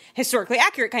like a historically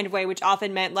accurate kind of way, which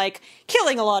often meant like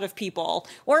killing a lot of people,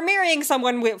 or marrying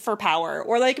someone for power,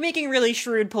 or like making really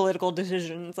shrewd political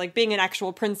decisions. Like being an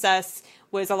actual princess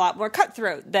was a lot more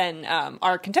cutthroat than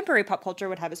our contemporary pop culture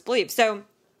would have us believe. So,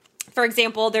 for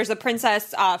example, there's a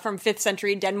princess from 5th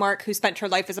century Denmark who spent her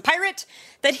life as a pirate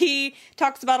that he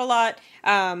talks about a lot.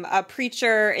 A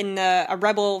preacher a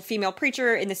rebel female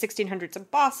preacher in the 1600s in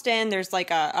Boston. There's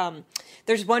like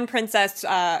there's one princess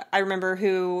I remember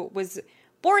who was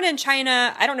born in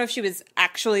China. I don't know if she was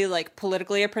actually like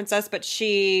politically a princess, but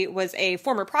she was a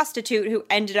former prostitute who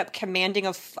ended up commanding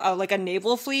a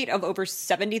naval fleet of over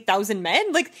 70,000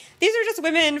 men. Like these are just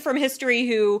women from history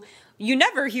who you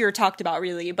never hear talked about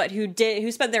really, but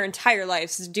who spent their entire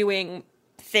lives doing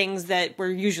things that were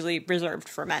usually reserved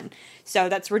for men. So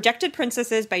that's Rejected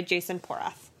Princesses by Jason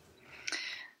Porath.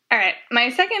 All right. My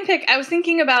second pick, I was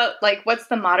thinking about, like, what's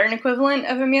the modern equivalent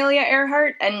of Amelia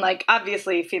Earhart? And, like,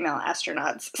 obviously female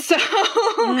astronauts. So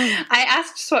I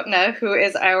asked Swapna, who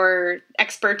is our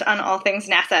expert on all things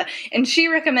NASA, and she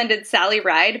recommended Sally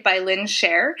Ride by Lynn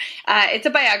Sher. It's a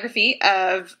biography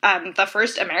of the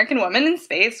first American woman in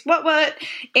space. What?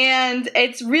 And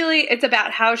it's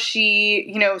about how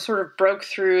she, sort of broke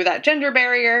through that gender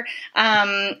barrier.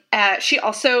 She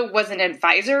also was an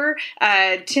advisor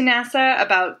to NASA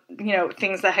about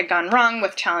things that had gone wrong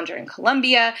with Challenger and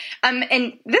Columbia.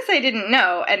 And this I didn't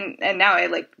know, and now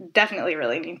I definitely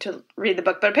really need to read the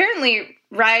book. But apparently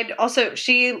Ride also,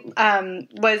 she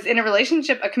was in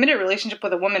a committed relationship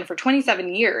with a woman for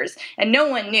 27 years, and no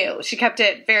one knew. She kept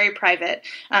it very private,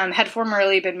 had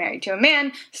formerly been married to a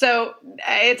man. So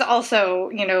it's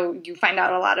also, you find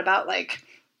out a lot about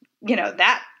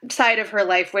that side of her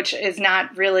life, which is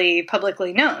not really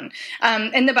publicly known.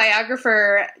 And the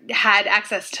biographer had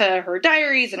access to her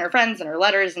diaries and her friends and her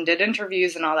letters and did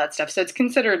interviews and all that stuff. So it's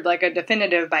considered like a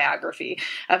definitive biography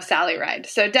of Sally Ride.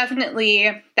 So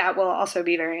definitely that will also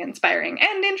be very inspiring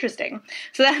and interesting.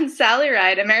 So that's Sally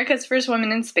Ride, America's First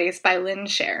Woman in Space by Lynn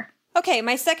Sher. Okay,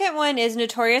 my second one is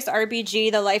Notorious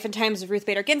RBG, The Life and Times of Ruth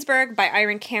Bader Ginsburg by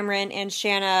Iron Cameron and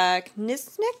Shanna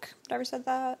Knisnik. Never said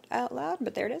that out loud,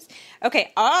 but there it is.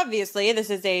 Okay, obviously this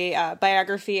is a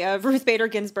biography of Ruth Bader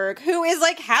Ginsburg, who is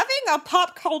having a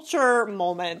pop culture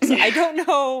moment. I don't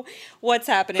know what's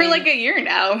happening. For a year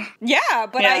now. Yeah,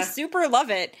 but I super love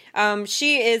it.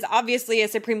 She is obviously a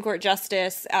Supreme Court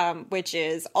justice, which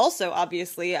is also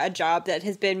obviously a job that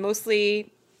has been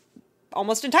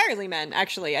almost entirely men,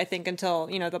 actually, I think, until,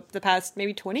 the past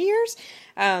maybe 20 years.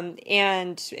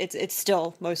 And it's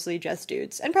still mostly just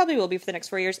dudes, and probably will be for the next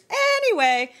 4 years.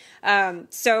 Anyway,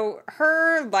 so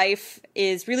her life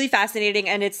is really fascinating,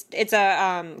 and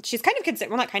she's kind of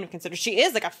considered, she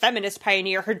is like a feminist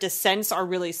pioneer. Her dissents are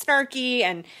really snarky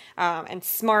and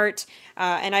smart,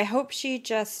 and I hope she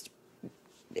just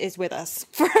is with us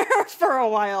for a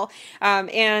while.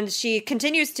 And she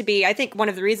continues to be, I think one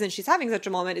of the reasons she's having such a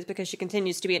moment is because she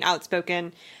continues to be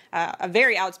a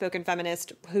very outspoken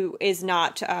feminist who is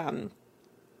not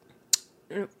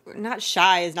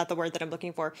shy is not the word that I'm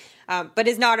looking for, but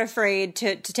is not afraid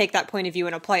to take that point of view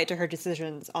and apply it to her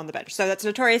decisions on the bench. So that's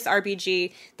Notorious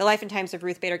RBG, The Life and Times of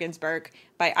Ruth Bader Ginsburg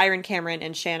by Iron Cameron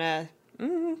and Shanna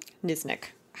Knisnik.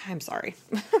 I'm sorry.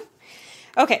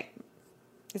 Okay.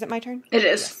 Is it my turn? It is.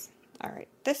 Yes. All right.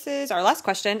 This is our last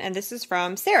question, and this is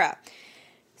from Sarah.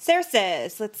 Sarah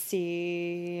says, let's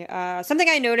see, something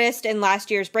I noticed in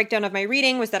last year's breakdown of my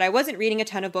reading was that I wasn't reading a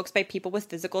ton of books by people with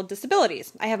physical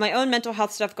disabilities. I have my own mental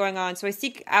health stuff going on, so I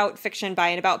seek out fiction by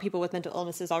and about people with mental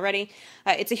illnesses already.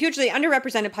 It's a hugely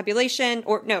underrepresented population,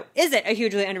 is it a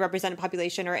hugely underrepresented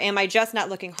population, or am I just not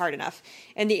looking hard enough?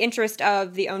 In the interest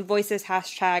of the Own Voices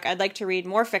hashtag, I'd like to read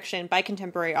more fiction by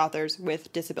contemporary authors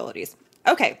with disabilities.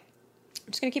 Okay,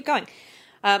 I'm just going to keep going.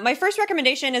 My first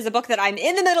recommendation is a book that I'm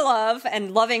in the middle of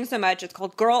and loving so much. It's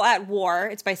called Girl at War.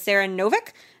 It's by Sarah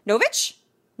Novick. I'm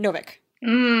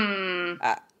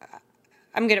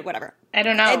good at whatever. I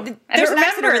don't know. There's an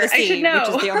accent over the I C, should know. which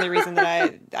is the only reason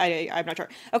that I'm not sure.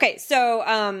 Okay,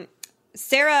 so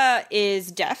Sarah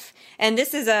is deaf, and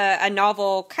this is a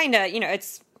novel, kind of,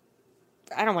 it's,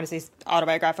 I don't want to say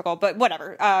autobiographical, but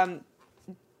whatever.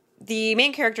 The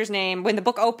main character's name, when the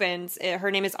book opens, her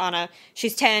name is Anna.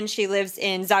 She's 10. She lives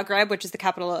in Zagreb, which is the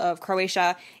capital of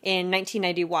Croatia, in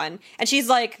 1991. And she's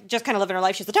just kind of living her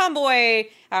life. She's a tomboy.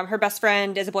 Her best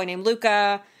friend is a boy named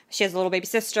Luka, She has a little baby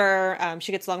sister.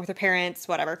 She gets along with her parents,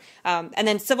 whatever. And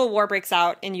then civil war breaks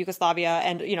out in Yugoslavia,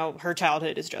 and her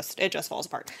childhood is just falls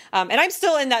apart. And I'm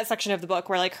still in that section of the book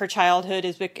where like her childhood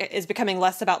is becoming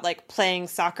less about like playing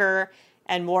soccer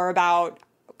and more about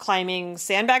climbing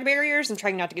sandbag barriers and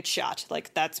trying not to get shot.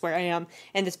 Like that's where I am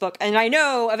in this book. And I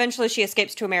know eventually she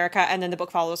escapes to America, and then the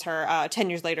book follows her 10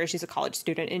 years later. She's a college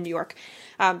student in New York.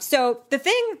 So the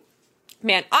thing,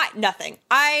 man, nothing.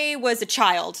 I was a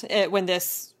child when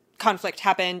this conflict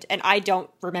happened, and I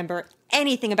don't remember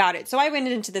anything about it. So I went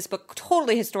into this book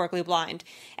totally historically blind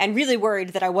and really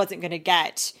worried that I wasn't going to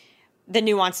get the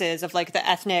nuances of like the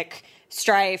ethnic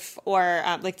strife or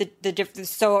like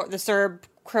the Serb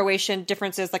Croatian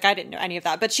differences. Like I didn't know any of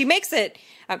that, but she makes it,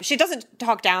 she doesn't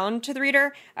talk down to the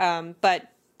reader, but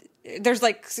there's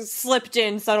like slipped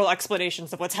in subtle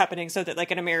explanations of what's happening so that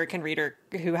like an American reader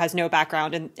who has no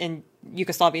background in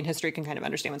Yugoslavian history can kind of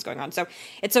understand what's going on. So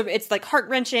it's like heart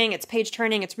wrenching. It's page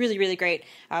turning. It's really, really great.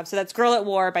 So that's Girl at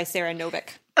War by Sarah Novick.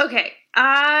 Okay.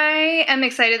 I am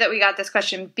excited that we got this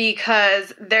question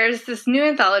because there's this new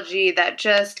anthology that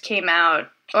just came out,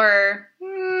 or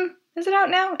is it out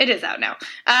now? It is out now.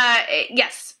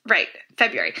 Yes, right.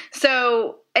 February.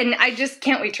 So, and I just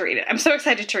can't wait to read it. I'm so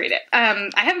excited to read it. I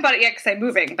haven't bought it yet because I'm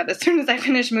moving, but as soon as I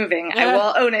finish moving, I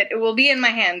will own it. It will be in my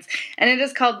hands. And it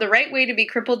is called The Right Way to Be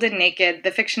Crippled and Naked,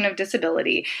 The Fiction of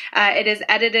Disability. It is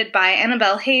edited by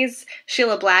Annabelle Hayes,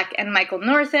 Sheila Black, and Michael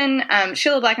Northen.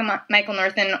 Sheila Black and Michael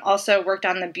Northen also worked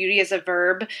on The Beauty is a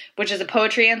Verb, which is a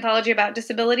poetry anthology about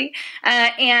disability.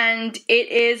 And it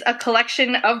is a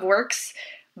collection of works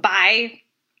by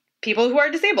people who are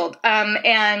disabled,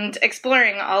 and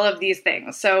exploring all of these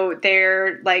things. So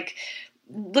they're like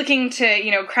looking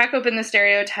to, crack open the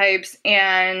stereotypes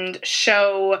and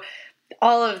show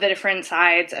all of the different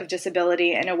sides of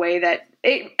disability in a way that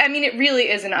it really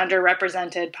is an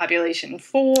underrepresented population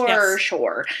for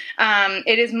sure.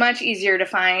 It is much easier to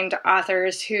find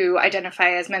authors who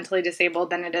identify as mentally disabled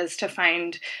than it is to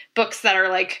find books that are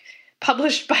like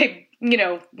published by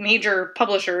major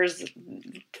publishers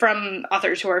from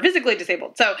authors who are physically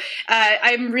disabled. So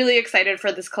I'm really excited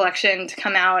for this collection to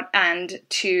come out and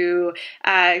to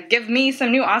give me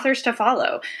some new authors to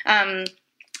follow.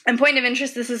 And point of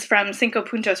interest, this is from Cinco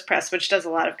Puntos Press, which does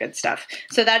a lot of good stuff.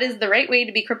 So that is The Right Way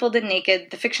to Be Crippled and Naked,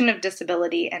 The Fiction of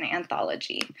Disability, an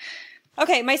anthology.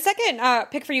 Okay, my second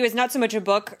pick for you is not so much a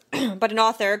book, but an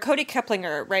author. Cody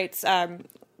Keplinger writes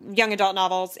young adult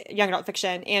novels, young adult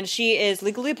fiction, and she is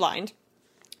legally blind.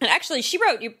 And actually, she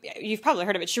wrote, you've probably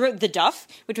heard of it, she wrote The Duff,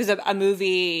 which was a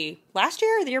movie last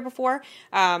year or the year before.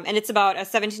 And it's about a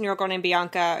 17-year-old girl named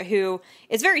Bianca who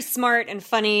is very smart and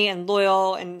funny and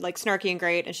loyal and like snarky and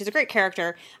great. And she's a great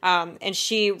character. And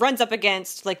she runs up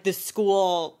against like this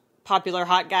school popular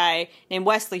hot guy named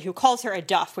Wesley who calls her a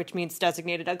duff, which means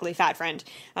designated ugly fat friend.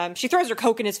 She throws her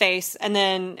Coke in his face and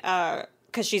then,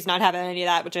 because she's not having any of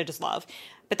that, which I just love.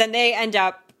 But then they end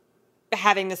up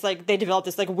having this, like, they develop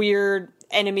this, like, weird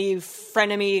enemy,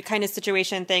 frenemy kind of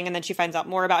situation thing, and then she finds out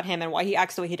more about him and why he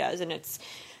acts the way he does, and it's,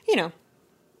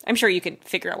 I'm sure you can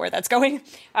figure out where that's going.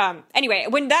 Anyway,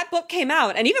 when that book came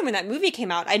out, and even when that movie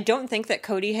came out, I don't think that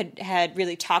Cody had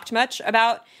really talked much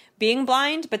about being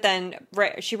blind, but then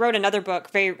she wrote another book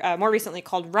very more recently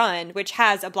called Run, which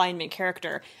has a blind main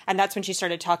character, and that's when she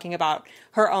started talking about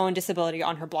her own disability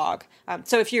on her blog.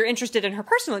 So if you're interested in her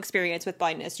personal experience with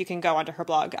blindness, you can go onto her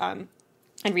blog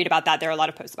and read about that. There are a lot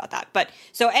of posts about that. But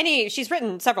she's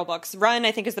written several books. Run,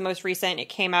 I think, is the most recent. It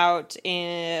came out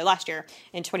last year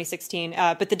in 2016,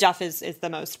 but The Duff is the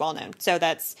most well-known. So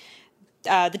that's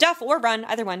The Duff or Run,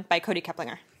 either one, by Cody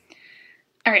Keplinger.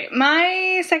 All right,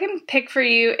 my second pick for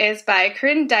you is by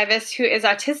Corinne Davis, who is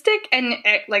autistic, and,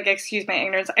 excuse my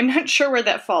ignorance, I'm not sure where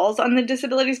that falls on the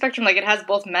disability spectrum. Like, it has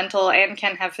both mental and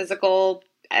can have physical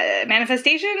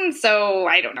manifestations, so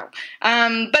I don't know.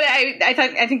 But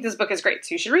I think this book is great,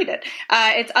 so you should read it.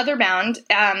 It's Otherbound.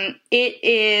 It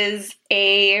is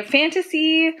a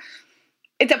fantasy.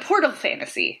 It's a portal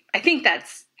fantasy. I think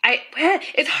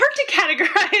it's hard to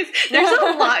categorize. There's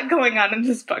a lot going on in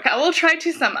this book. I will try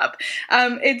to sum up.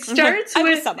 It starts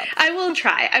with... I will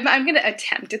try. I'm going to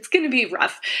attempt. It's going to be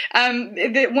rough.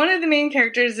 One of the main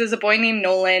characters is a boy named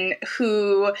Nolan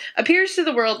who appears to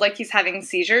the world like he's having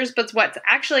seizures, but what's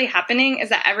actually happening is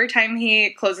that every time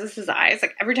he closes his eyes,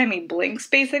 like every time he blinks,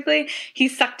 basically,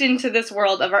 he's sucked into this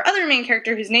world of our other main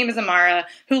character, whose name is Amara,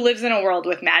 who lives in a world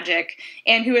with magic,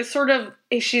 and who is sort of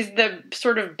she's the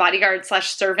sort of bodyguard /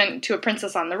 servant to a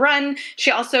princess on the run.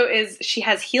 She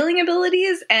has healing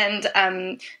abilities, and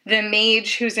the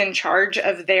mage who's in charge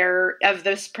of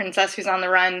this princess who's on the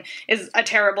run is a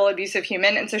terrible, abusive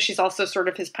human, and so she's also sort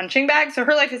of his punching bag. So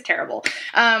her life is terrible.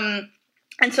 And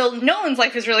so Nolan's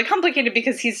life is really complicated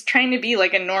because he's trying to be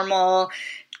like a normal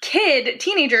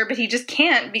teenager, but he just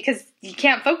can't because you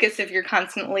can't focus if you're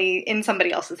constantly in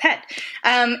somebody else's head.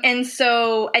 And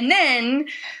then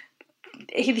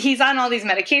he's on all these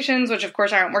medications, which of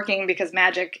course aren't working because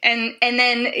magic. And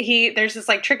then there's this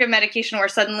like trick of medication where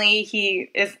suddenly he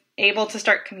is able to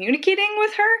start communicating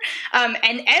with her.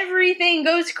 And everything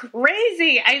goes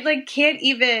crazy.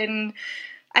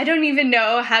 I don't even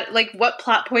know what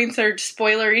plot points are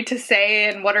spoilery to say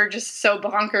and what are just so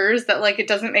bonkers that it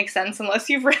doesn't make sense unless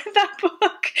you've read that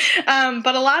book.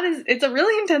 But it's a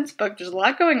really intense book. There's a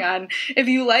lot going on. If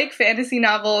you like fantasy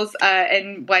novels,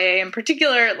 and YA in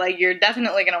particular, you're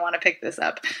definitely going to want to pick this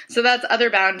up. So that's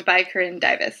Otherbound by Corinne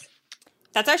Davis.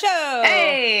 That's our show.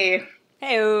 Hey.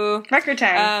 Hey-o. Record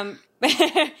time.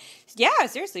 Yeah,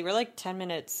 seriously, we're 10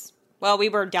 minutes. Well, we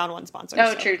were down one sponsor.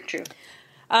 Oh, so. True.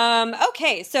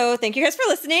 Okay, so thank you guys for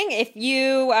listening. If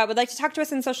you would like to talk to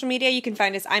us on social media, you can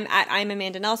find us. I'm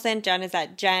Amanda Nelson. Jen is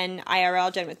at Jen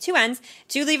IRL, Jen with 2 N's.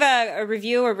 Do leave a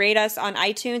review or rate us on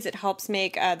iTunes. It helps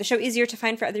make the show easier to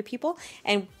find for other people.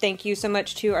 And thank you so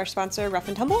much to our sponsor, Rough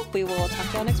and Tumble. We will talk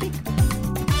to y'all next week.